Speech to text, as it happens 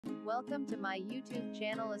Welcome to my YouTube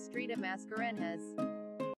channel Estrita Mascarenhas.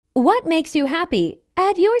 What makes you happy?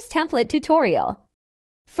 Add yours template tutorial.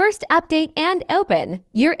 First, update and open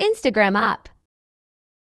your Instagram app.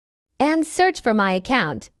 And search for my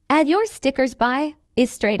account. Add your stickers by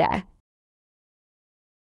Estrita.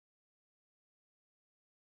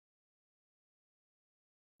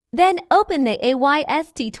 Then open the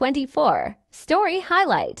AYST24 story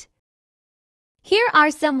highlight. Here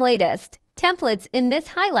are some latest templates in this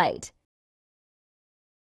highlight.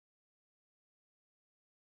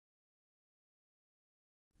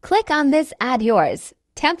 Click on this Add Yours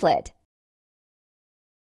template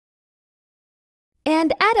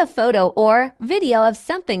and add a photo or video of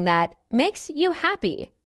something that makes you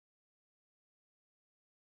happy.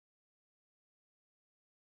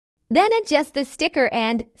 Then adjust the sticker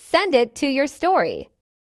and send it to your story.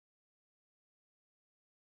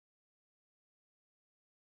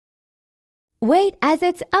 Wait as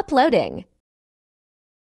it's uploading.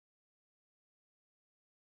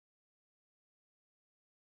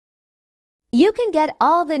 You can get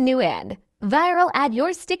all the new and viral Add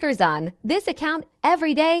Your stickers on this account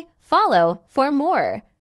every day. Follow for more.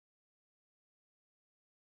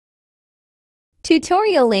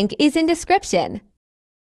 Tutorial link is in description.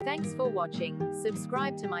 Thanks for watching.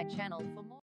 Subscribe to my channel for more.